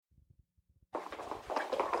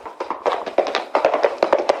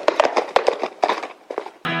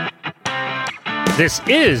This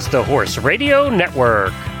is the Horse Radio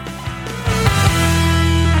Network.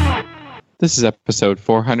 This is episode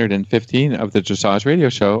 415 of the Dressage Radio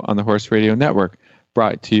Show on the Horse Radio Network,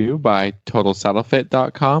 brought to you by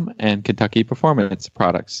TotalSaddleFit.com and Kentucky Performance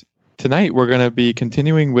Products. Tonight, we're going to be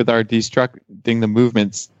continuing with our Destructing the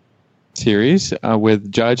Movements series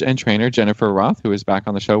with judge and trainer Jennifer Roth, who is back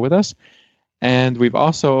on the show with us. And we've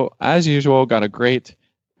also, as usual, got a great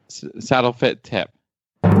saddle fit tip.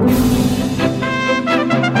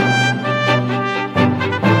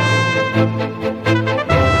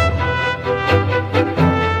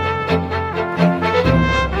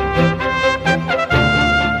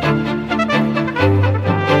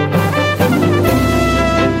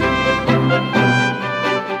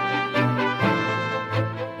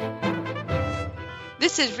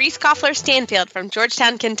 This is Reese Koffler-Stanfield from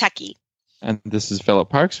Georgetown, Kentucky. And this is Philip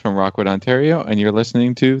Parks from Rockwood, Ontario, and you're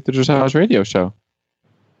listening to the Dressage Radio Show.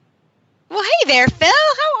 Well, hey there, Phil.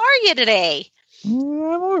 How are you today? I'm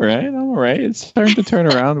all right. It's starting to turn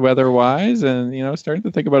around weather-wise, and, starting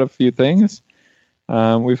to think about a few things.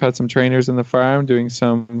 We've had some trainers in the farm doing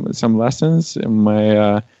some lessons.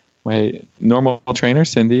 My normal trainer,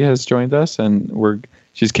 Cindy, has joined us, and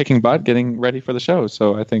she's kicking butt, getting ready for the show.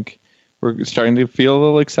 So I think we're starting to feel a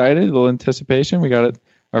little excited, a little anticipation. We got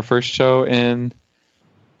our first show in,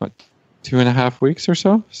 2.5 weeks or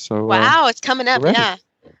so? So wow, it's coming up, yeah.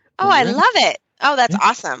 Oh, I love it. Oh, that's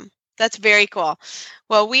awesome. That's very cool.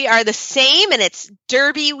 Well, we are the same, and it's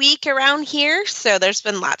Derby week around here, so there's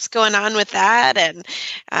been lots going on with that, and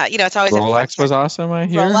it's always Rolex was awesome. I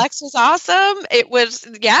hear Rolex was awesome. It was,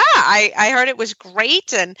 I heard it was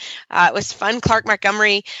great, and it was fun. Clark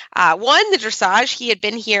Montgomery won the dressage. He had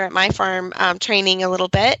been here at my farm training a little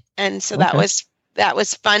bit, and so that was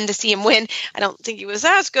fun to see him win. I don't think he was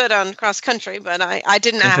as good on cross country, but I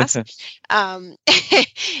didn't ask.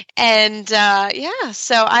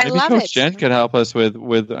 So I Maybe love Coach it. Jen could help us with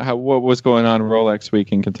what was going on Rolex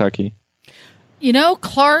week in Kentucky.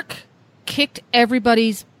 Clark kicked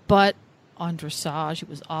everybody's butt on dressage. It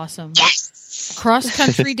was awesome. Yes. Cross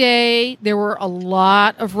country day, there were a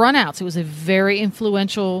lot of runouts. It was a very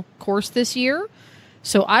influential course this year.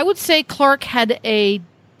 So I would say Clark had a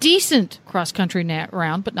decent cross-country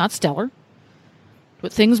round, but not stellar.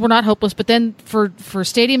 But things were not hopeless. But then for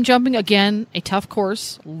stadium jumping, again, a tough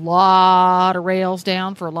course. A lot of rails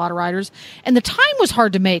down for a lot of riders. And the time was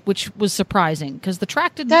hard to make, which was surprising because the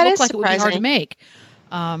track didn't look like it would be hard to make.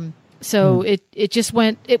 It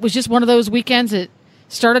was just one of those weekends. It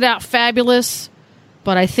started out fabulous,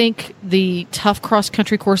 but I think the tough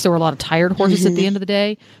cross-country course, there were a lot of tired horses at the end of the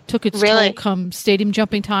day, took its toll come stadium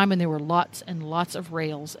jumping time, and there were lots and lots of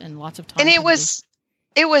rails and lots of time. And it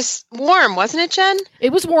was warm, wasn't it, Jen?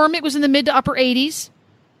 It was warm. It was in the mid to upper 80s.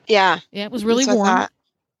 Yeah. Yeah, it was really warm.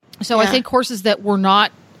 So I think horses that were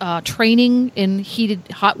not training in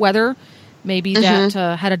hot weather, maybe that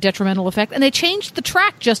had a detrimental effect. And they changed the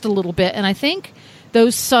track just a little bit, and I think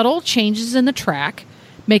those subtle changes in the track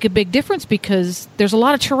make a big difference because there's a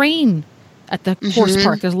lot of terrain at the horse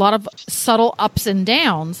park. There's a lot of subtle ups and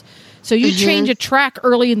downs. So you change a track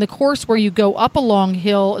early in the course where you go up a long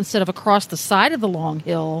hill instead of across the side of the long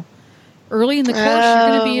hill. Early in the course, you're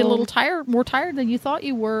going to be a little more tired than you thought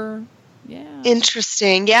you were. Yeah.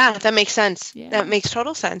 Interesting. Yeah, that makes sense. Yeah. That makes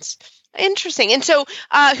total sense. Interesting. And so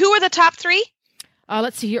who are the top three?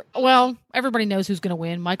 Let's see here. Well, everybody knows who's going to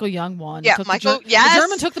win. Michael Young won. Yeah, The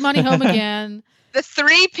German took the money home again. The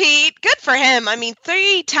three-peat, good for him. I mean,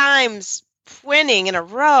 3 times winning in a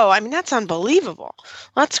row. I mean, that's unbelievable.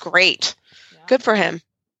 That's great. Yeah. Good for him.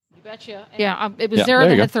 You betcha. It was Zara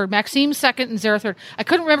that had third. Maxime second and Zara third. I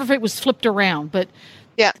couldn't remember if it was flipped around, but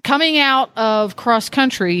coming out of cross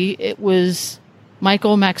country, it was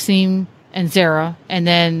Michael, Maxime, and Zara, and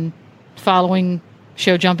then following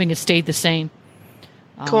show jumping, it stayed the same.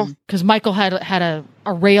 Cool. Because Michael had a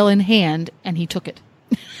rail in hand, and he took it.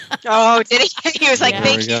 Oh, did he? He was like,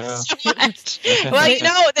 thank you so much. Well,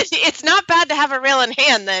 it's not bad to have a rail in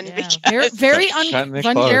hand then. Yeah. Very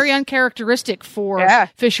uncharacteristic for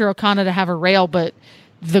Fisher O'Connor to have a rail, but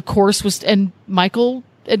the course was, and Michael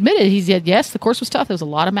admitted, he said, yes, the course was tough. There was a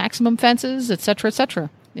lot of maximum fences, et cetera, et cetera.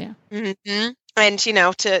 Yeah. Mm-hmm. And,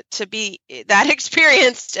 to be that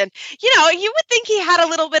experienced and, you would think he had a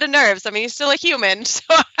little bit of nerves. I mean, he's still a human, so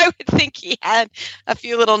I would think he had a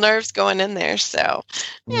few little nerves going in there. So,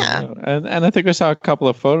 yeah. And I think I saw a couple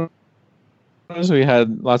of photos. We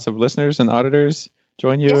had lots of listeners and auditors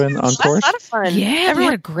join you on course. A lot of fun. Yeah, we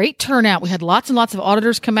had a great turnout. We had lots and lots of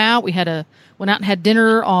auditors come out. We went out and had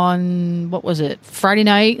dinner on, Friday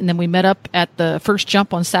night, and then we met up at the first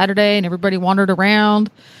jump on Saturday, and everybody wandered around.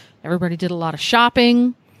 Everybody did a lot of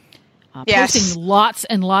shopping. posting lots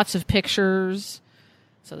and lots of pictures.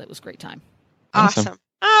 So that was a great time. Awesome.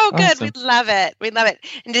 Oh, good. Awesome. We love it. We love it.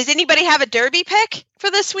 And does anybody have a Derby pick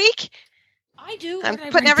for this week? I do. I'm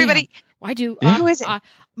putting everybody. I do. Who is it?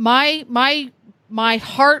 My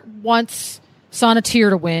heart wants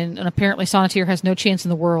Sonneteer to win, and apparently Sonneteer has no chance in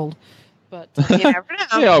the world. But you never know.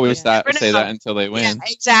 They always say that until they win. Yeah,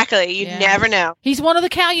 exactly. You never know. He's one of the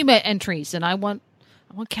Calumet entries, and I want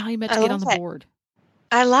Calumet to get on the board.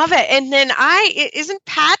 I love it. And then isn't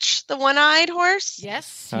Patch the one-eyed horse?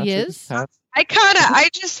 Yes, he is. I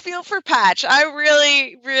just feel for Patch. I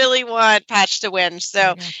really, really want Patch to win.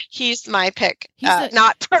 So he's my pick.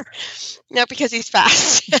 Not because he's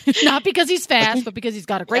fast. Not because he's fast, but because he's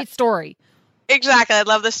got a great story. Exactly. I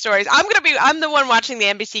love the stories. I'm the one watching the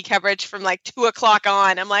NBC coverage from like 2:00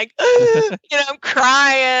 on. I'm like, I'm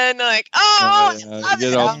crying. Like, you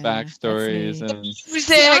get all the backstories and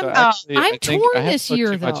music. I'm torn this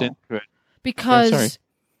year though, because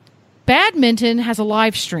badminton has a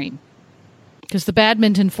live stream. Because the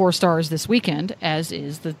badminton 4 stars this weekend, as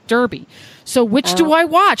is the Derby. So which do I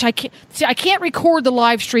watch? I can't record the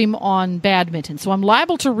live stream on badminton, so I'm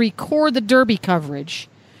liable to record the Derby coverage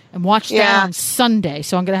and watch that on Sunday.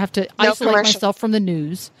 So I'm going to have to isolate myself from the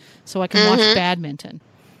news so I can watch badminton.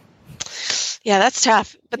 Yeah, that's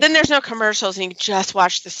tough. But then there's no commercials, and you can just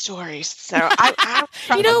watch the stories. So I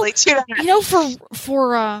probably do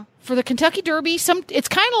that. For the Kentucky Derby, it's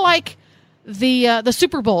kind of like the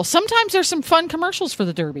Super Bowl. Sometimes there's some fun commercials for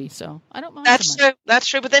the Derby, so I don't mind. That's true. That's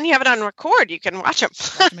true. But then you have it on record. You can watch them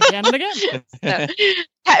again and again.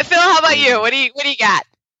 Phil, how about you? What do you got?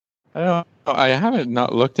 I haven't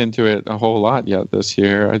not looked into it a whole lot yet this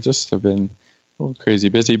year. I just have been a little crazy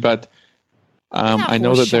busy, but I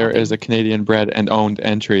know that there is a Canadian bred and owned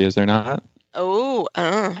entry. Is there not?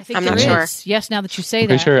 I think I'm there not is. Sure. Yes, now that you say I'm that.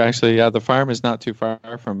 Pretty sure, actually, the farm is not too far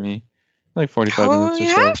from me. Like 45 minutes or so.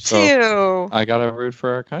 You have to. So I got to root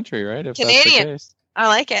for our country, right? If Canadian. That's the case. I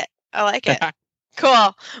like it.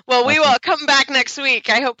 Cool. Well, we will come back next week.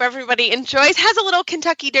 I hope everybody enjoys. Has a little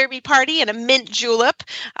Kentucky Derby party and a mint julep.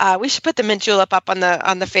 We should put the mint julep up on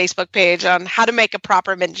the Facebook page on how to make a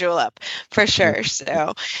proper mint julep for sure.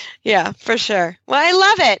 So, yeah, for sure. Well, I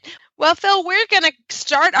love it. Well, Phil, we're going to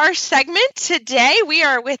start our segment today. We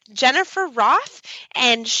are with Jennifer Roth,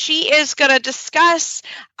 and she is going to discuss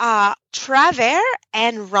Travers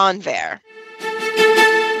and Renvers.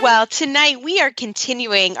 Well, tonight we are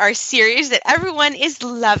continuing our series that everyone is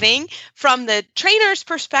loving from the trainer's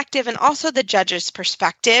perspective and also the judge's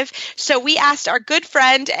perspective. So we asked our good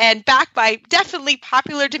friend and backed by definitely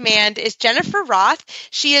popular demand is Jennifer Roth.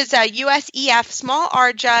 She is a USEF small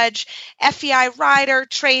R judge, FEI rider,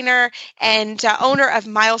 trainer, and owner of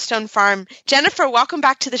Milestone Farm. Jennifer, welcome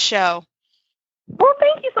back to the show. Well,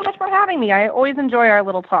 thank you so much for having me. I always enjoy our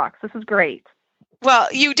little talks. This is great. Well,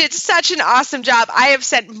 you did such an awesome job. I have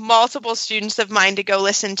sent multiple students of mine to go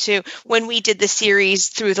listen to when we did the series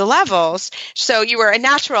through the levels. So you were a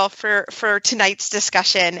natural for tonight's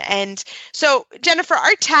discussion. And so, Jennifer,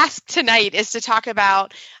 our task tonight is to talk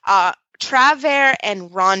about Travers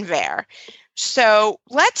and Renvers. So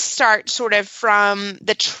let's start sort of from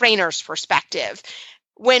the trainer's perspective.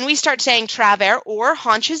 When we start saying Travers or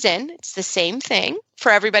haunches in, it's the same thing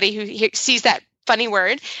for everybody who sees that funny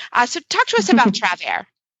word. So talk to us about Travers.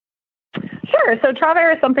 Sure. So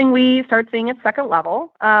Travers is something we start seeing at second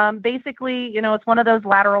level. Basically, it's one of those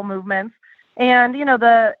lateral movements. And,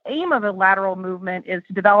 the aim of a lateral movement is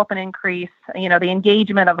to develop and increase, the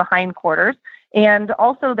engagement of the hindquarters and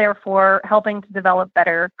also, therefore, helping to develop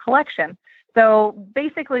better collection. So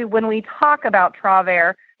basically, when we talk about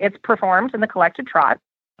Travers, it's performed in the collected trot.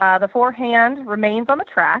 The forehand remains on the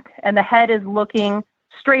track and the head is looking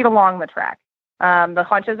straight along the track. The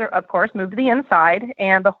haunches are, of course, moved to the inside,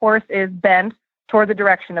 and the horse is bent toward the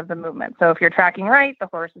direction of the movement. So if you're tracking right, the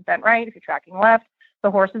horse is bent right. If you're tracking left, the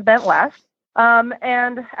horse is bent left.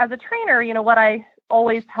 And as a trainer, what I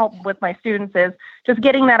always help with my students is just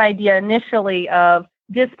getting that idea initially of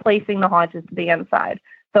displacing the haunches to the inside.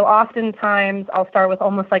 So oftentimes I'll start with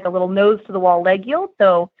almost like a little nose to the wall leg yield.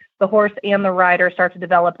 So the horse and the rider start to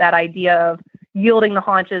develop that idea of yielding the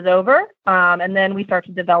haunches over, and then we start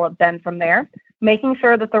to develop bend from there, making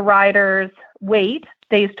sure that the rider's weight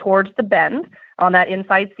stays towards the bend on that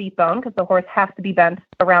inside seat bone because the horse has to be bent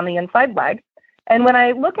around the inside leg. And when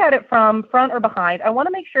I look at it from front or behind, I want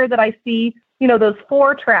to make sure that I see, those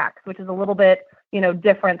 4 tracks, which is a little bit,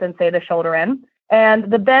 different than, say, the shoulder end.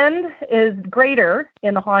 And the bend is greater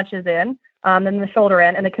in the haunches in than the shoulder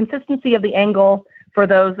end, and the consistency of the angle for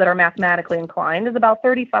those that are mathematically inclined is about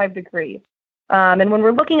 35 degrees. And when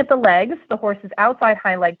we're looking at the legs, the horse's outside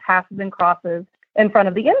hind leg passes and crosses in front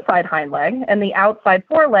of the inside hind leg, and the outside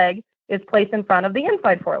foreleg is placed in front of the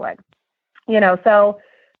inside foreleg. So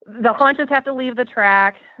the haunches have to leave the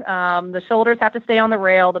track, the shoulders have to stay on the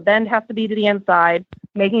rail, the bend has to be to the inside,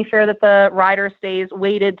 making sure that the rider stays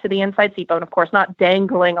weighted to the inside seat bone, of course, not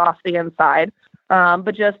dangling off the inside,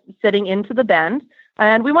 but just sitting into the bend.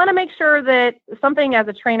 And we want to make sure that something as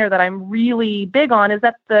a trainer that I'm really big on is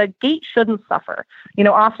that the gait shouldn't suffer.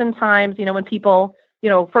 Oftentimes, when people,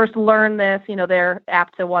 first learn this, they're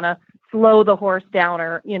apt to want to slow the horse down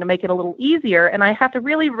or, make it a little easier. And I have to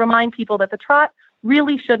really remind people that the trot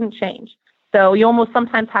really shouldn't change. So you almost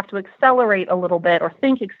sometimes have to accelerate a little bit or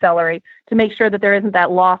think accelerate to make sure that there isn't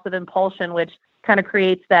that loss of impulsion, which kind of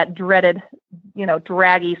creates that dreaded,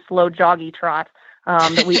 draggy, slow joggy trot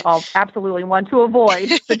that we all absolutely want to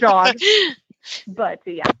avoid, the jog. But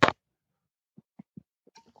yeah.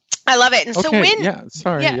 I love it. And okay, so when...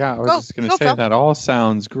 I was just going to say Phil. That all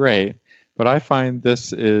sounds great, but I find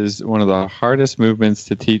this is one of the hardest movements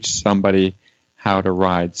to teach somebody how to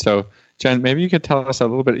ride. So Jen, maybe you could tell us a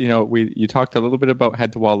little bit, you talked a little bit about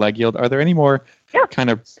head to wall leg yield. Are there any more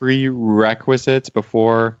kind of prerequisites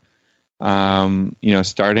before,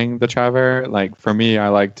 starting the Travers? Like for me, I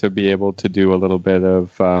like to be able to do a little bit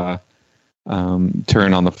of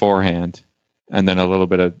turn on the forehand and then a little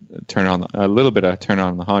bit of turn on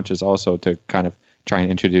the haunches also to kind of try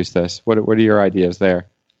and introduce this. What are your ideas there?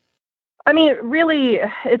 I mean, really,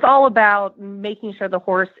 it's all about making sure the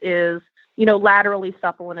horse is laterally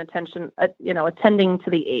supple and attending to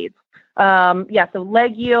the aids. So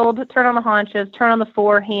leg yield, turn on the haunches, turn on the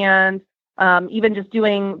forehand, even just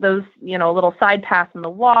doing those, little side pass in the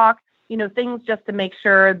walk, things just to make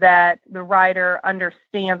sure that the rider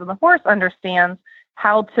understands and the horse understands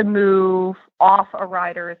how to move off a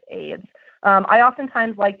rider's aids. I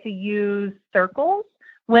oftentimes like to use circles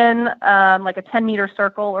when, like a 10-meter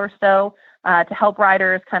circle or so, to help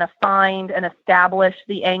riders kind of find and establish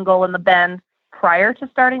the angle and the bend prior to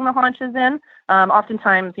starting the haunches in.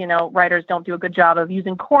 Oftentimes, riders don't do a good job of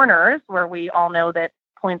using corners where we all know that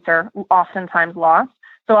points are oftentimes lost.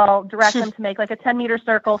 So I'll direct them to make like a 10-meter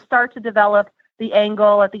circle, start to develop the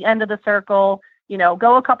angle at the end of the circle,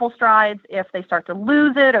 go a couple strides. If they start to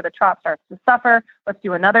lose it or the trot starts to suffer, let's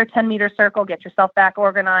do another 10-meter circle, get yourself back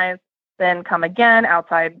organized, then come again,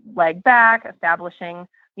 outside leg back, establishing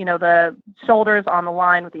the shoulders on the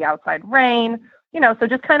line with the outside rein, so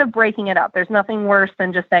just kind of breaking it up. There's nothing worse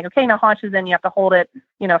than just saying, okay, now haunches in, you have to hold it,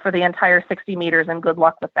 for the entire 60 meters and good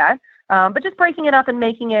luck with that. But just breaking it up and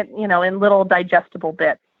making it, in little digestible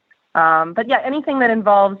bits. But yeah, anything that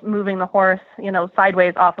involves moving the horse,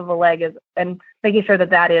 sideways off of a leg and making sure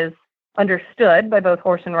that is understood by both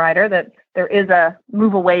horse and rider, that there is a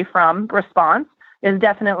move away from response is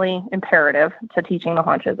definitely imperative to teaching the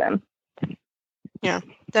haunches in. Yeah,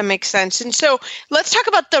 that makes sense. And so let's talk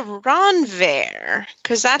about the Renvers,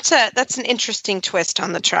 because that's an interesting twist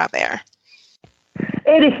on the Travers.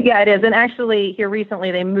 It is. And actually here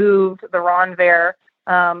recently they moved the Renvers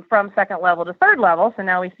from second level to third level. So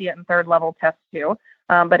now we see it in third level tests too.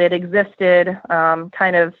 But it existed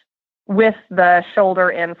kind of with the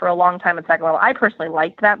shoulder in for a long time at second level. I personally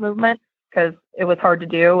liked that movement because it was hard to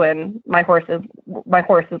do, and my horse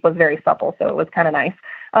was very supple, so it was kind of nice.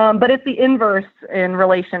 But it's the inverse in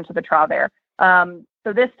relation to the Travers. So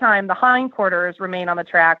this time the hindquarters remain on the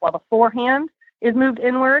track while the forehand is moved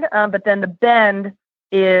inward, but then the bend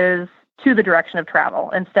is to the direction of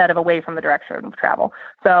travel instead of away from the direction of travel.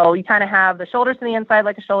 So you kind of have the shoulders to the inside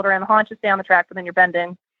like a shoulder and the haunches stay on the track, but then you're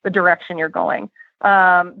bending the direction you're going.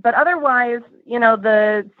 But otherwise,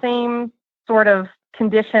 the same sort of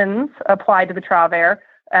conditions apply to the Travers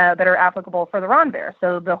that are applicable for the Renvers.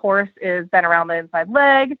 So the horse is bent around the inside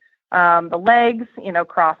leg. The legs,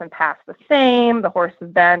 cross and pass the same. The horse is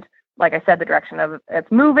bent, like I said, the direction of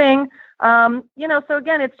it's moving. So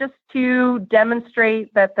again, it's just to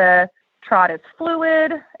demonstrate that the trot is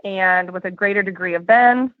fluid and with a greater degree of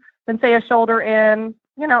bend than, say, a shoulder in.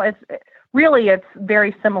 It's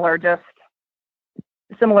very similar, just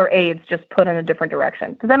similar aids, just put in a different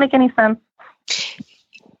direction. Does that make any sense?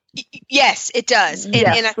 Yes, it does.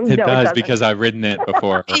 It does because I've ridden it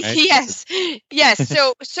before. Right? Yes.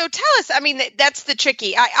 So tell us. I mean, that's the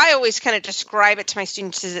tricky. I always kind of describe it to my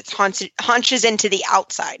students as it's haunches into the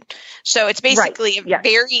outside. So it's basically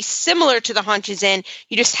very similar to the haunches in.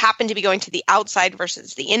 You just happen to be going to the outside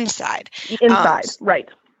versus the inside. Right.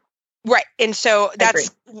 Right. And so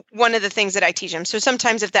that's one of the things that I teach them. So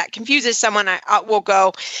sometimes if that confuses someone, I will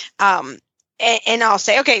go. and I'll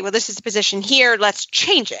say, okay, well, this is the position here. Let's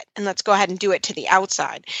change it, and let's go ahead and do it to the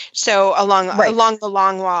outside. So along the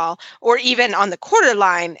long wall, or even on the quarter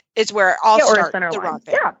line, is where I'll start the Renvers.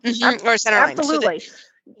 Yeah, or center line. Absolutely. So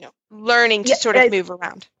that, learning to sort of move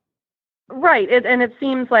around. Right, and it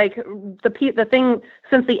seems like the thing,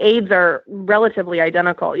 since the aids are relatively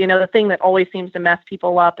identical, the thing that always seems to mess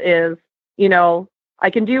people up is, I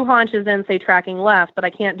can do haunches in, say, tracking left, but I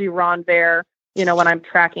can't do Renvers, when I'm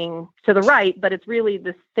tracking to the right, but it's really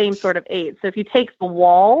the same sort of aid. So if you take the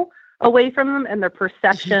wall away from them and their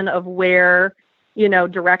perception of where,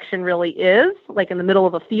 direction really is, like in the middle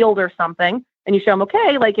of a field or something, and you show them,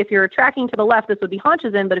 okay, like if you're tracking to the left, this would be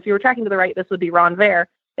haunches in, but if you were tracking to the right, this would be Renvers.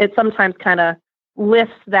 It sometimes kind of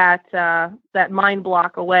lifts that mind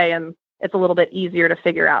block away, and it's a little bit easier to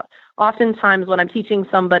figure out. Oftentimes when I'm teaching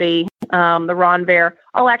somebody the Renvers,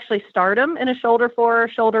 I'll actually start them in a shoulder for,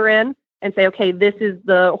 shoulder in, and say, okay, this is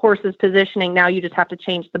the horse's positioning. Now you just have to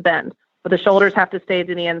change the bend. But the shoulders have to stay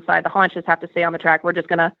to the inside. The haunches have to stay on the track. We're just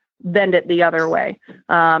going to bend it the other way,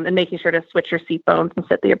 and making sure to switch your seat bones and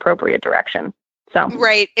sit the appropriate direction. So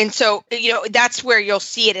right, and so that's where you'll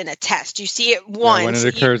see it in a test. You see it once. When it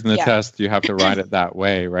occurs in the test, you have to ride it that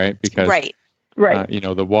way, right? Because right.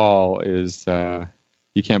 The wall is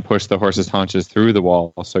you can't push the horse's haunches through the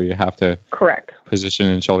wall, so you have to position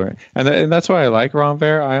and shoulder. And that's why I like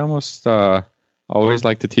Renvers. I almost always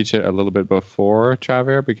like to teach it a little bit before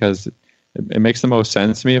Travers, because it makes the most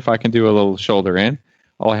sense to me. If I can do a little shoulder in,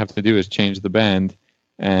 all I have to do is change the bend,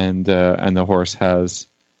 and the horse has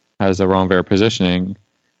a Renvers positioning,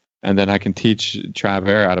 and then I can teach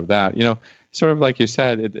Travers out of that. Sort of like you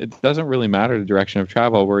said, it doesn't really matter the direction of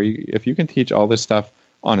travel. If you can teach all this stuff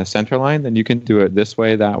on a center line, then you can do it this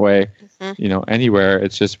way, that way, anywhere.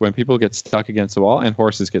 It's just when people get stuck against the wall, and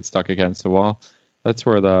horses get stuck against the wall, that's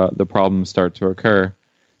where the problems start to occur.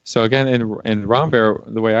 So again, in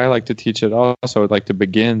Renvers, the way I like to teach it also, I'd like to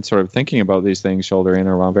begin sort of thinking about these things, shoulder in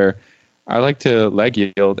or Renvers. I like to leg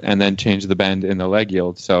yield and then change the bend in the leg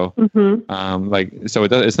yield. So,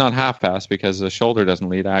 it's not half-fast because the shoulder doesn't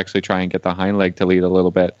lead. I actually try and get the hind leg to lead a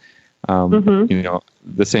little bit.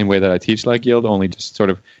 The same way that I teach leg yield, only just sort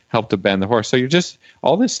of help to bend the horse. So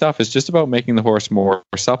all this stuff is just about making the horse more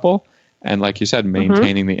supple, and like you said,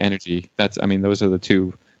 maintaining the energy. Those are the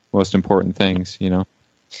two most important things.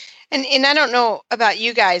 And I don't know about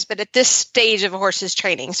you guys, but at this stage of a horse's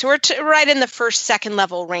training, so we're right in the first, second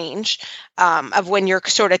level range of when you're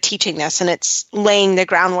sort of teaching this, and it's laying the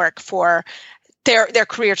groundwork for their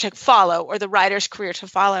career to follow, or the rider's career to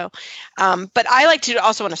follow. But I like to do it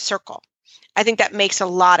also in a circle. I think that makes a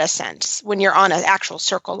lot of sense when you're on an actual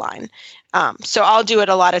circle line. So I'll do it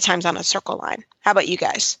a lot of times on a circle line. How about you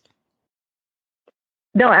guys?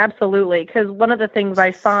 No, absolutely. Because one of the things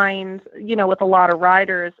I find, with a lot of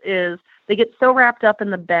riders is they get so wrapped up in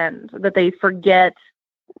the bend that they forget,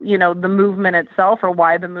 the movement itself or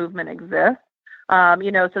why the movement exists.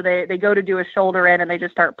 So they go to do a shoulder in and they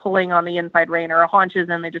just start pulling on the inside rein, or a haunches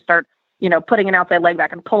in, they just start, putting an outside leg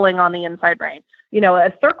back and pulling on the inside rein.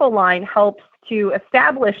 A circle line helps to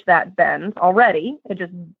establish that bend already. It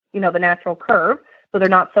just, the natural curve. So they're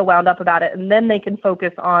not so wound up about it. And then they can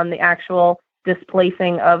focus on the actual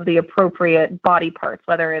displacing of the appropriate body parts,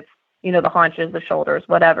 whether it's, the haunches, the shoulders,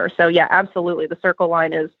 whatever. So yeah, absolutely. The circle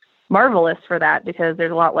line is marvelous for that, because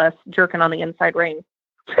there's a lot less jerking on the inside rein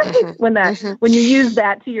when you use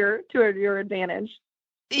that to your advantage.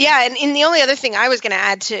 Yeah. And the only other thing I was going to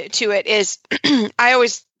add to it is I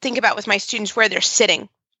always think about with my students where they're sitting,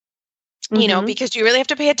 because you really have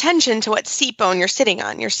to pay attention to what seat bone you're sitting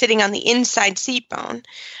on. You're sitting on the inside seat bone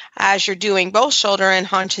as you're doing both shoulder and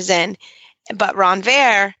haunches in. But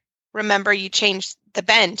Renvers, remember, you change the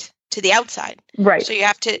bend to the outside. Right. So you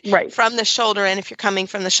have to, from the shoulder in, if you're coming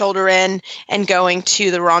from the shoulder in and going to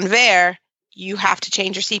the Renvers, you have to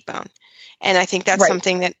change your seat bone. And I think that's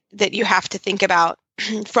something that you have to think about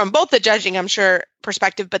from both the judging, I'm sure,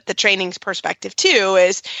 perspective, but the training's perspective too,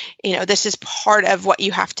 is, this is part of what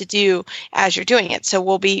you have to do as you're doing it. So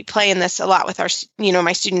we'll be playing this a lot with our,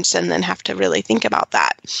 my students, and then have to really think about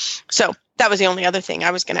that. So that was the only other thing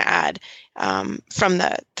I was going to add from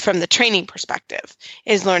the training perspective,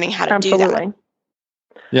 is learning how to do that.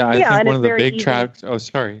 Yeah, I think one of the big traps. Oh,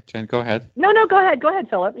 sorry, Jen, go ahead. No, go ahead. Go ahead,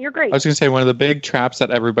 Philip. You're great. I was going to say, one of the big traps that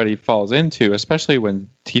everybody falls into, especially when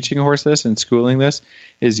teaching a horse this and schooling this,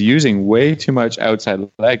 is using way too much outside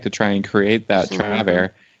leg to try and create that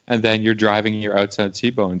Travers, and then you're driving your outside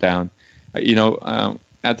seat bone down.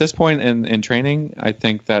 At this point in training, I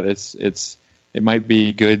think that it might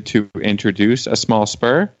be good to introduce a small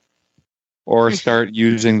spur, or start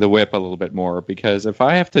using the whip a little bit more, because if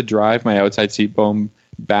I have to drive my outside seat bone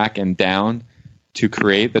back and down to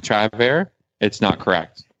create the Travers, it's not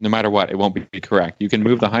correct. No matter what, it won't be correct. You can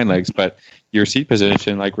move the hind legs, but your seat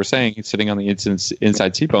position, like we're saying, sitting on the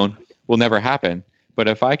inside seat bone, will never happen. But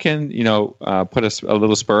if I can, put a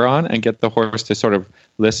little spur on and get the horse to sort of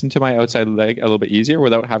listen to my outside leg a little bit easier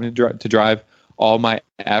without having to drive all my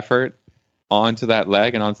effort onto that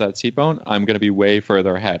leg and onto that seat bone, I'm going to be way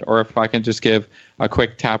further ahead. Or if I can just give a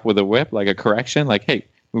quick tap with a whip, like a correction, like, hey,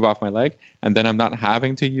 move off my leg, and then I'm not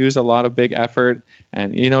having to use a lot of big effort.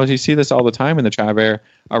 And, you see this all the time in the Travers,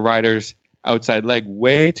 a rider's outside leg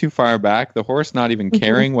way too far back, the horse not even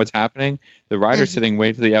caring what's happening, the rider sitting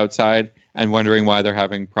way to the outside and wondering why they're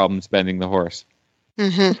having problems bending the horse.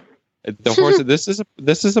 The horse, this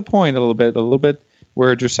is a point a little bit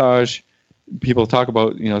where dressage, people talk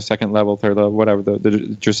about, second level, third level, whatever, the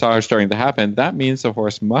dressage starting to happen. That means the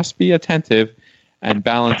horse must be attentive and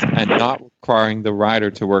balanced and not requiring the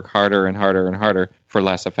rider to work harder and harder and harder for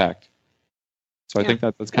less effect. So I think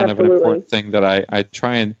that's kind of an important thing that I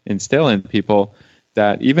try and instill in people,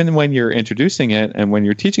 that even when you're introducing it and when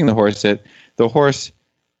you're teaching the horse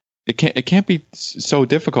it can't be so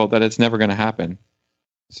difficult that it's never going to happen.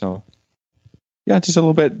 So yeah, just a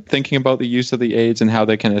little bit thinking about the use of the aids and how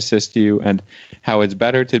they can assist you and how it's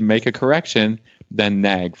better to make a correction than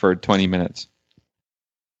nag for 20 minutes.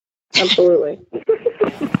 Absolutely.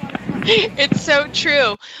 It's so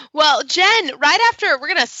true. Well, Jen, right after, we're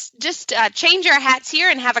going to just change our hats here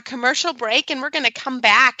and have a commercial break, and we're going to come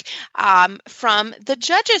back from the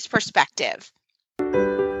judge's perspective.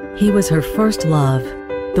 He was her first love,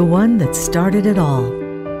 the one that started it all.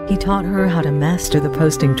 He taught her how to master the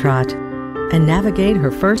posting trot and navigate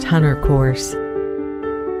her first hunter course.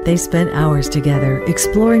 They spent hours together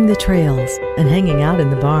exploring the trails and hanging out in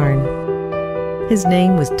the barn. His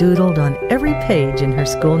name was doodled on every page in her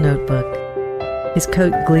school notebook. His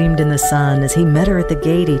coat gleamed in the sun as he met her at the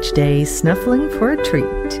gate each day, snuffling for a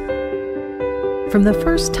treat. From the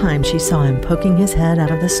first time she saw him poking his head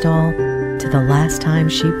out of the stall to the last time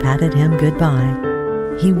she patted him goodbye,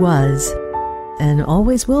 he was, and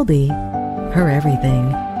always will be, her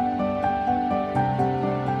everything.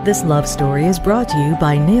 This love story is brought to you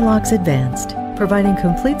by Nalox Advanced, providing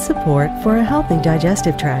complete support for a healthy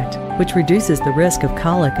digestive tract, which reduces the risk of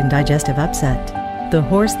colic and digestive upset. The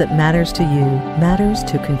horse that matters to you matters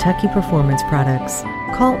to Kentucky Performance Products.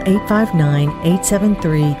 Call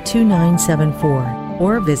 859-873-2974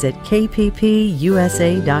 or visit kppusa.com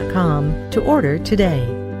to order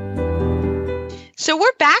today. So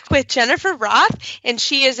we're back with Jennifer Roth, and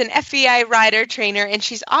she is an FEI rider trainer, and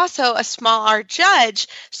she's also a small R judge.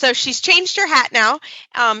 So she's changed her hat now.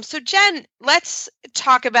 So Jen, let's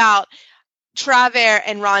talk about Travers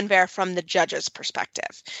and Renvers from the judge's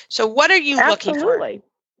perspective. So what are you looking for?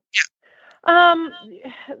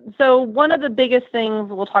 So one of the biggest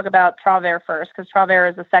things, we'll talk about Travers first, because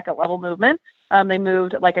Travers is a second level movement. They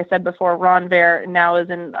moved, like I said before, Renvers now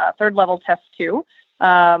is in third level test 2.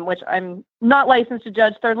 Which I'm not licensed to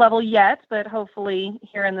judge third level yet, but hopefully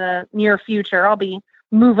here in the near future, I'll be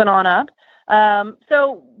moving on up.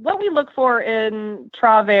 So what we look for in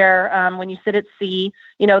Travers when you sit at C,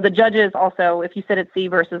 the judges also, if you sit at C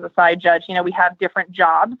versus a side judge, we have different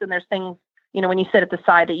jobs, and there's things, when you sit at the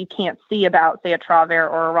side that you can't see about, say, a Travers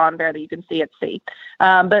or a Renvers that you can see at C.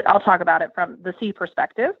 But I'll talk about it from the C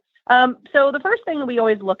perspective. So the first thing we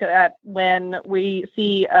always look at when we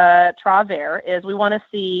see Travers is we want to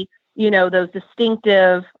see, those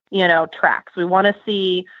distinctive, tracks. We want to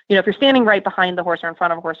see, if you're standing right behind the horse or in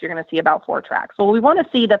front of a horse, you're going to see about 4 tracks. Well, we want to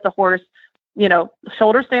see that the horse,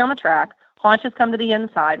 shoulders stay on the track, haunches come to the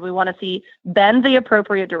inside. We want to see bend the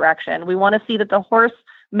appropriate direction. We want to see that the horse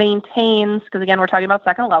maintains, because again, we're talking about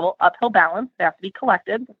second level, uphill balance. They have to be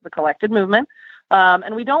collected, the collected movement.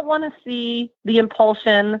 And we don't want to see the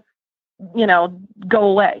impulsion go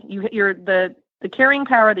away. You're the carrying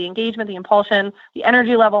power, the engagement, the impulsion, the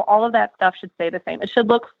energy level, all of that stuff should stay the same. It should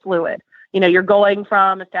look fluid. You're going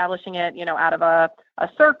from establishing it, out of a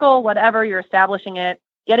circle, whatever, you're establishing it,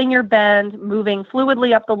 getting your bend, moving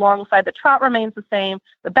fluidly up the long side. The trot remains the same.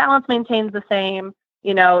 The balance maintains the same.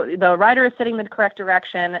 The rider is sitting in the correct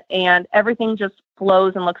direction, and everything just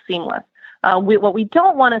flows and looks seamless. What we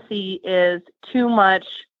don't want to see is too much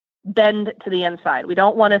bend to the inside. We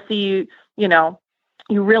don't want to see you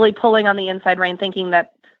really pulling on the inside rein, thinking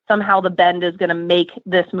that somehow the bend is going to make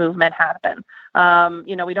this movement happen.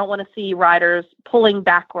 We don't want to see riders pulling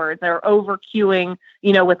backwards or over cueing,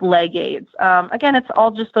 with leg aids. Again, it's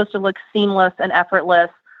all just supposed to look seamless and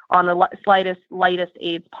effortless on the lightest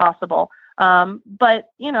aids possible.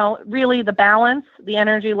 But really the balance, the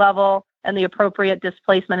energy level, and the appropriate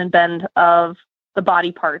displacement and bend of the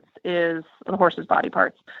body parts is the horse's body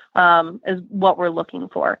parts is what we're looking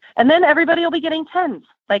for. And then everybody will be getting 10s.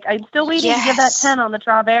 Like, I'm still waiting to give that 10 on the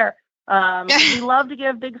Travers. We love to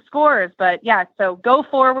give big scores, but yeah, so go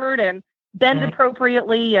forward and bend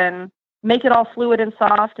appropriately and make it all fluid and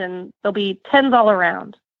soft, and there'll be 10s all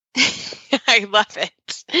around. I love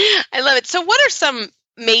it. I love it. So what are some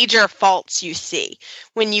major faults you see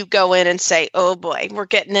when you go in and say, oh boy, we're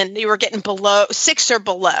getting below 6 or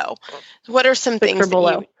below? What are some things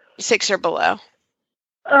that 6 or below?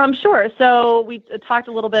 Sure. So we talked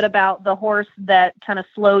a little bit about the horse that kind of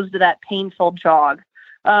slows to that painful jog.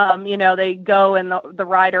 They go and the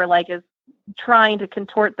rider is trying to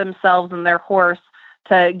contort themselves and their horse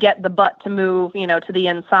to get the butt to move, to the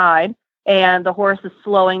inside. And the horse is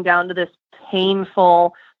slowing down to this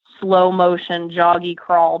painful, slow motion joggy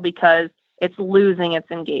crawl because it's losing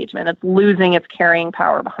its engagement. It's losing its carrying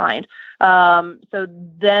power behind. So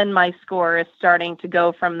then my score is starting to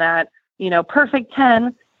go from that, perfect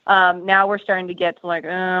 10. Now we're starting to get to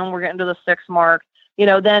we're getting to the 6 mark.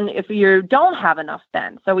 Then if you don't have enough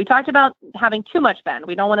bend. So we talked about having too much bend.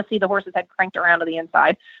 We don't want to see the horse's head cranked around to the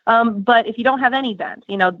inside. But if you don't have any bend,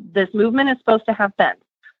 this movement is supposed to have bend.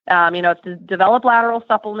 It's to develop lateral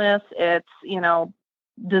suppleness. It's,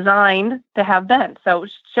 designed to have bend. So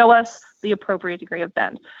show us the appropriate degree of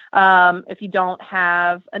bend. If you don't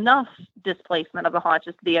have enough displacement of the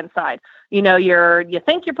haunches to the inside, you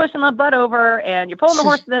think you're pushing the butt over and you're pulling the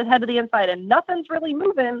horse's head to the inside and nothing's really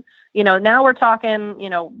moving. Now we're talking,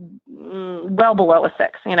 well below a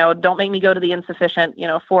 6. Don't make me go to the insufficient,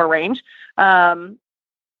 4 range. And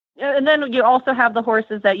then you also have the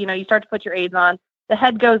horses that, you start to put your aids on. The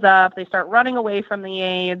head goes up. They start running away from the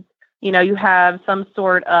aids. You have some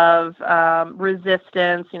sort of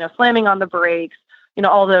resistance, slamming on the brakes,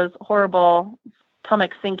 all those horrible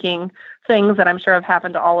stomach sinking things that I'm sure have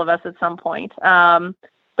happened to all of us at some point. But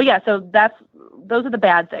yeah, so those are the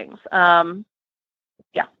bad things.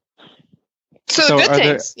 Yeah. So the good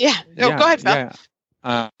things. Go ahead, Phil. Yeah.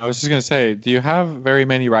 I was just going to say, do you have very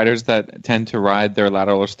many riders that tend to ride their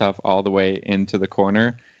lateral stuff all the way into the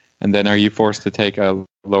corner? And then are you forced to take a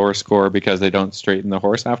lower score because they don't straighten the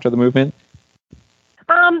horse after the movement?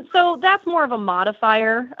 So that's more of a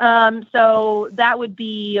modifier. So that would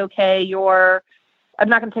be, okay, I'm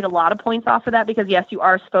not going to take a lot of points off of that because, yes, you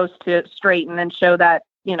are supposed to straighten and show that,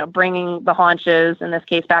 bringing the haunches, in this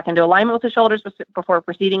case, back into alignment with the shoulders before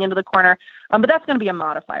proceeding into the corner. But that's going to be a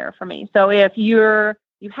modifier for me. So if you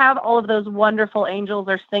have all of those wonderful angels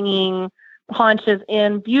are singing haunches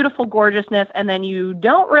in beautiful gorgeousness, and then you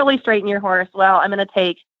don't really straighten your horse, well, I'm going to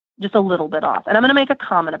take just a little bit off. And I'm going to make a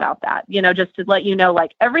comment about that, just to let you know,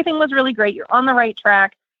 everything was really great. You're on the right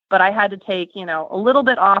track, but I had to take, a little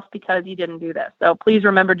bit off because you didn't do this. So please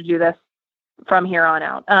remember to do this from here on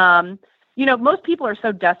out. Most people are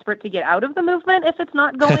so desperate to get out of the movement if it's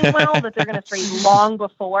not going well that they're going to straighten long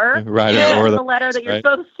before the letter that you're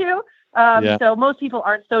supposed to. So most people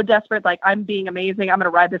aren't so desperate, I'm being amazing, I'm going to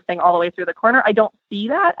ride this thing all the way through the corner. I don't see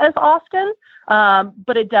that as often,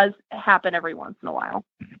 but it does happen every once in a while.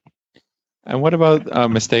 And what about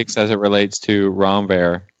mistakes as it relates to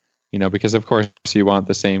Renvers? Because of course you want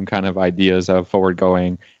the same kind of ideas of forward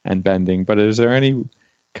going and bending, but is there any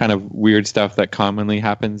kind of weird stuff that commonly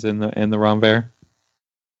happens in the Renvers?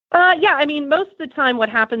 Yeah, I mean, most of the time what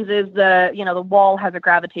happens is the wall has a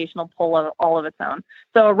gravitational pull of all of its own.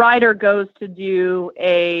 So a rider goes to do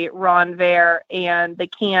a Renvers and they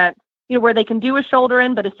can't, where they can do a shoulder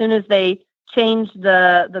in, but as soon as they change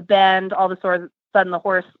the bend, all of a sudden the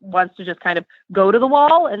horse wants to just kind of go to the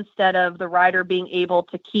wall instead of the rider being able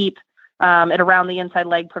to keep it around the inside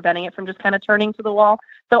leg, preventing it from just kind of turning to the wall.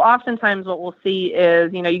 So oftentimes what we'll see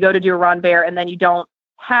is, you go to do a Renvers and then you don't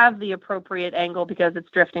have the appropriate angle because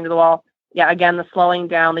it's drifting to the wall. Yeah, again, the slowing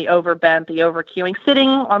down, the overbent, the over-cueing, sitting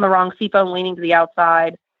on the wrong seat bone, leaning to the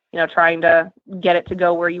outside, trying to get it to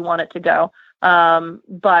go where you want it to go.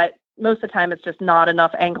 But most of the time it's just not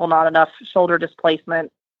enough angle, not enough shoulder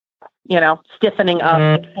displacement, stiffening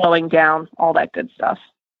up, slowing down, all that good stuff.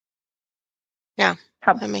 Yeah.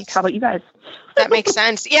 How about you guys? That makes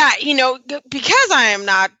sense. Yeah, because I am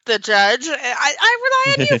not the judge, I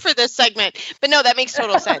rely on you for this segment. But no, that makes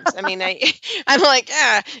total sense. I mean, I'm like,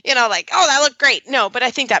 oh, that looked great. No, but I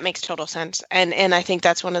think that makes total sense. And I think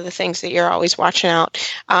that's one of the things that you're always watching out.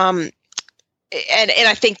 And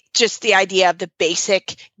I think just the idea of the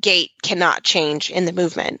basic gait cannot change in the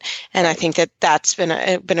movement. And I think that's been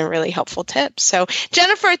a really helpful tip. So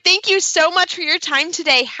Jennifer, thank you so much for your time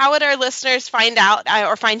today. How would our listeners find out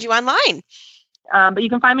or find you online? But you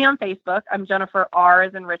can find me on Facebook. I'm Jennifer R.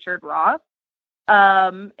 as in Richard Roth.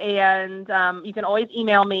 And you can always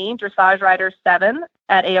email me,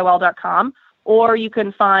 dressagerider7@aol.com, or you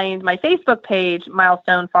can find my Facebook page,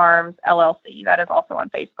 Milestone Farms LLC. That is also on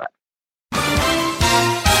Facebook.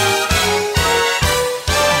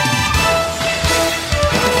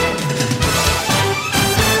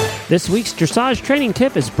 This week's dressage training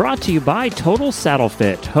tip is brought to you by Total Saddle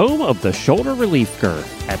Fit, home of the shoulder relief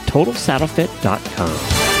girth at TotalSaddleFit.com.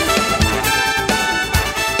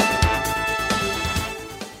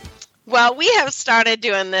 Well, we have started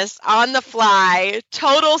doing this on the fly,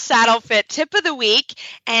 Total Saddle Fit tip of the week.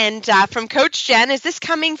 And from Coach Jen, is this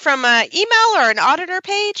coming from an email or an auditor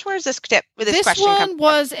page? Where's this tip? This question one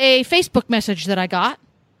was a Facebook message that I got.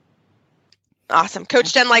 Awesome.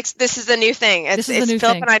 Coach Jen likes, this is a new thing. It's Philip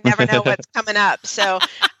and I never know what's coming up. So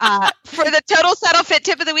for the Total Saddle Fit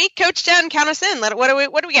tip of the week, Coach Jen, count us in. What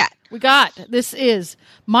do we got? We got, this is,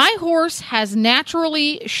 my horse has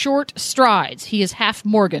naturally short strides. He is half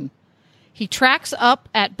Morgan. He tracks up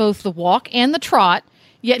at both the walk and the trot,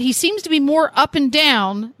 yet he seems to be more up and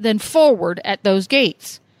down than forward at those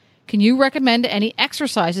gaits. Can you recommend any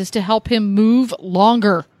exercises to help him move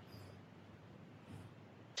longer?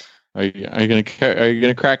 Are you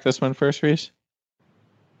gonna crack this one first, Reese?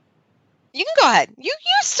 You can go ahead. You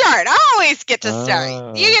start. I always get to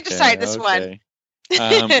start. You get to start this one.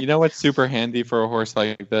 You know what's super handy for a horse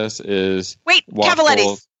like this is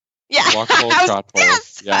Cavaletti's. Yeah, walk poles, trot poles.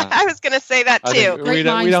 Yes, yeah. I was going to say that too. We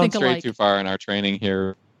don't stray too far in our training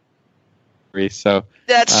here, Reese. So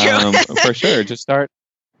that's true. For sure. Just start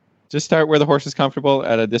where the horse is comfortable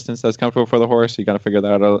at a distance that's comfortable for the horse. You got to figure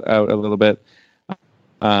that out a little bit.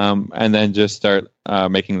 And then just start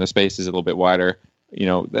making the spaces a little bit wider. You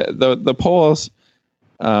know, the poles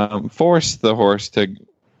force the horse to,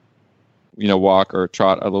 walk or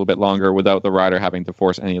trot a little bit longer without the rider having to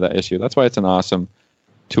force any of that issue. That's why it's an awesome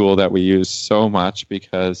tool that we use so much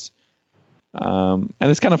because, and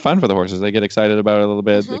it's kind of fun for the horses. They get excited about it a little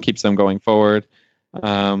bit. Mm-hmm. It keeps them going forward.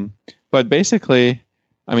 But basically,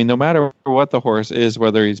 I mean, no matter what the horse is,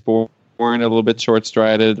 whether he's born a little bit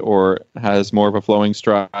short-strided or has more of a flowing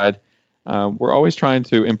stride, we're always trying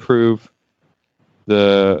to improve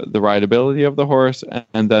the rideability of the horse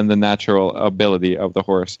and then the natural ability of the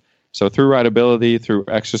horse. So through rideability, through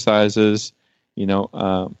exercises,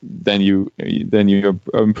 then you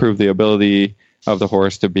improve the ability of the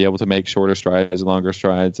horse to be able to make shorter strides, longer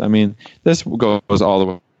strides. I mean, this goes all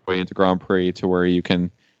the way into Grand Prix to where you can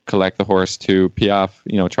collect the horse to piaffe,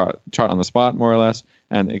 trot on the spot more or less,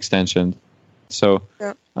 and extension. So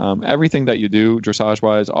everything that you do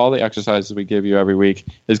dressage-wise, all the exercises we give you every week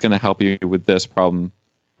is going to help you with this problem.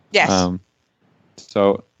 Yes.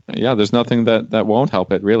 There's nothing that won't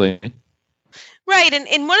help it, really. Right,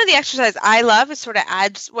 and one of the exercises I love is sort of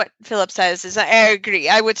adds what Philip says. Is I agree.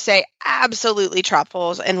 I would say absolutely trot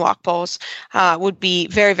poles and walk poles would be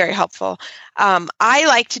very, very helpful. I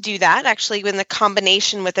like to do that actually in the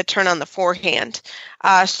combination with a turn on the forehand.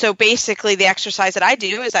 So basically, the exercise that I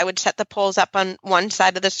do is I would set the poles up on one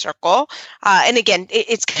side of the circle, and again,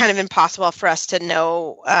 it's kind of impossible for us to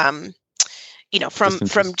know.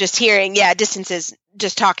 From just hearing, distances,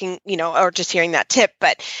 just talking, or just hearing that tip.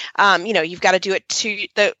 But, you've got to do it to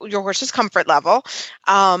your horse's comfort level.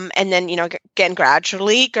 And then, again,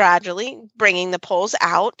 gradually bringing the poles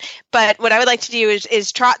out. But what I would like to do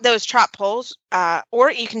is trot those trot poles, or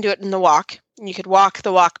you can do it in the walk. You could walk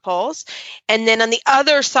the walk poles. And then on the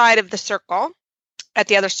other side of the circle, at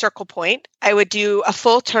the other circle point, I would do a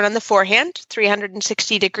full turn on the forehand,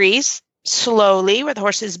 360 degrees, slowly, where the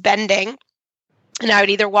horse is bending. And I would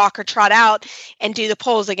either walk or trot out and do the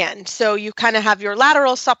poles again. So you kind of have your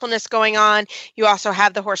lateral suppleness going on. You also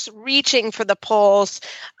have the horse reaching for the poles.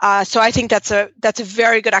 So I think that's a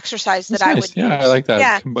very good exercise that I would. Yeah, I like that.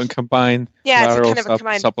 Yeah. Combine lateral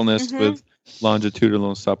suppleness mm-hmm. with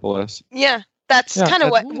longitudinal suppleness. Yeah, that's kind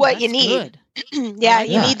of what you need. You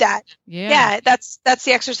need that. Yeah, that's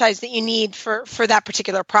the exercise that you need for that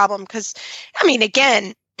particular problem. Because, I mean,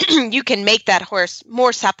 again, you can make that horse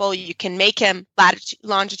more supple. You can make him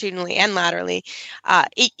longitudinally and laterally.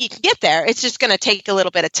 You can get there. It's just going to take a little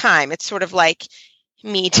bit of time. It's sort of like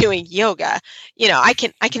me doing yoga. I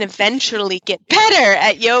can eventually get better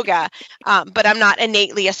at yoga, but I'm not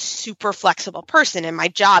innately a super flexible person, and my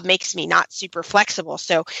job makes me not super flexible.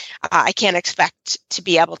 So I can't expect to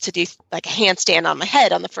be able to do like a handstand on my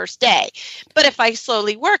head on the first day. But if I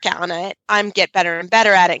slowly work on it, I'm get better and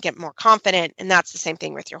better at it, get more confident, and that's the same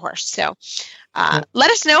thing with your horse. So let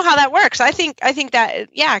us know how that works. I think that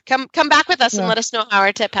come back with us and let us know how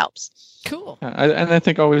our tip helps. Cool. And I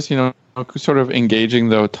think always, sort of engaging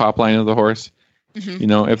the top line of the horse.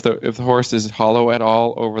 Mm-hmm. If the horse is hollow at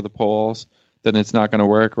all over the poles, then it's not going to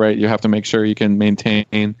work, right? You have to make sure you can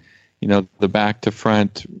maintain, the back to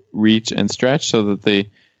front reach and stretch so that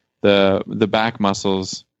the back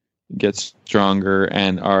muscles get stronger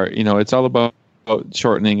and are, it's all about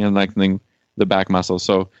shortening and lengthening the back muscles.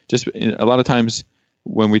 So just a lot of times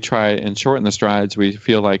when we try and shorten the strides, we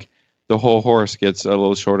feel like the whole horse gets a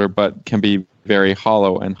little shorter, but can be very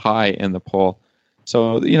hollow and high in the pole.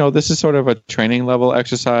 So, this is sort of a training level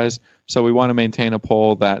exercise. So we want to maintain a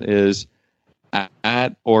pole that is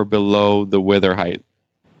at or below the wither height,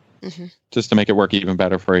 just to make it work even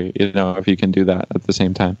better for you, if you can do that at the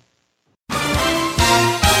same time.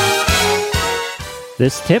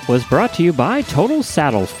 This tip was brought to you by Total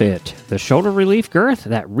Saddle Fit, the shoulder relief girth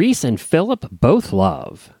that Reese and Philip both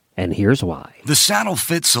love. And here's why. The saddle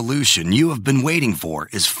fit solution you have been waiting for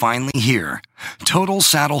is finally here.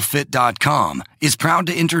 TotalSaddleFit.com is proud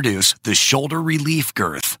to introduce the shoulder relief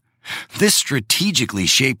girth. This strategically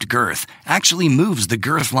shaped girth actually moves the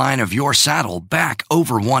girth line of your saddle back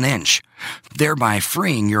over 1 inch, thereby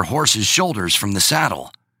freeing your horse's shoulders from the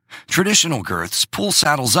saddle. Traditional girths pull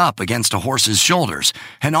saddles up against a horse's shoulders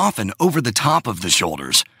and often over the top of the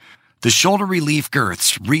shoulders. The shoulder relief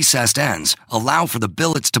girth's recessed ends allow for the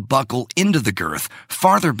billets to buckle into the girth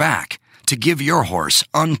farther back to give your horse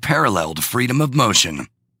unparalleled freedom of motion.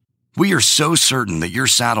 We are so certain that your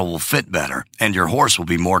saddle will fit better and your horse will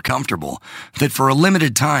be more comfortable that for a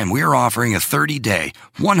limited time we are offering a 30-day,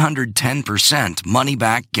 110%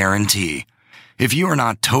 money-back guarantee. If you are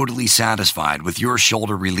not totally satisfied with your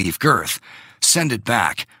shoulder relief girth, send it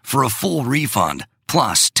back for a full refund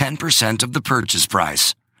plus 10% of the purchase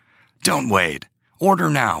price. Don't wait. Order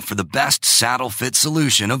now for the best saddle fit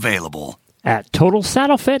solution available. At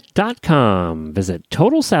TotalSaddleFit.com. Visit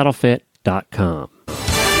TotalSaddleFit.com.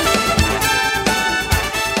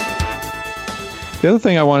 The other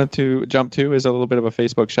thing I wanted to jump to is a little bit of a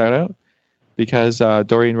Facebook shout out, because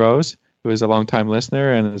Doreen Rose, who is a longtime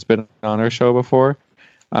listener and has been on our show before,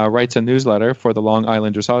 writes a newsletter for the Long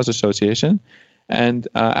Island Dressage Association and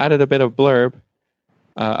added a bit of blurb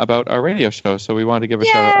about our radio show. So we wanted to give a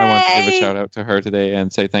shout out. I want to give a shout out to her today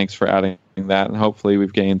and say thanks for adding that. And hopefully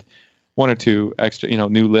we've gained 1 or 2 extra,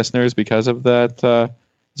 new listeners because of that.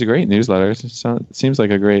 It's a great newsletter. It seems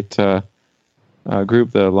like a great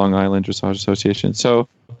group, the Long Island Dressage Association. So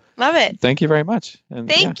love it. Thank you very much. And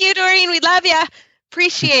Thank you, Doreen. We love you.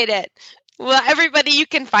 Appreciate it. Well, everybody, you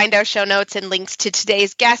can find our show notes and links to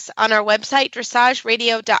today's guests on our website,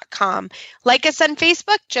 dressageradio.com. Like us on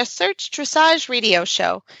Facebook, just search Dressage Radio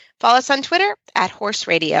Show. Follow us on Twitter @Horse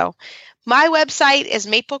Radio. My website is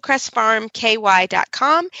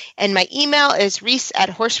maplecrestfarmky.com, and my email is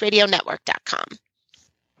reese@horseradionetwork.com.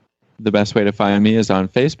 The best way to find me is on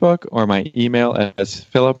Facebook, or my email is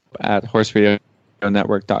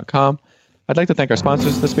philip@horseradionetwork.com. I'd like to thank our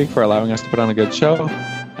sponsors this week for allowing us to put on a good show.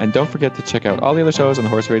 And don't forget to check out all the other shows on the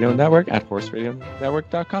Horse Radio Network at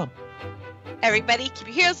horseradionetwork.com. Everybody, keep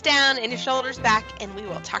your heels down and your shoulders back, and we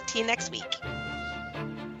will talk to you next week.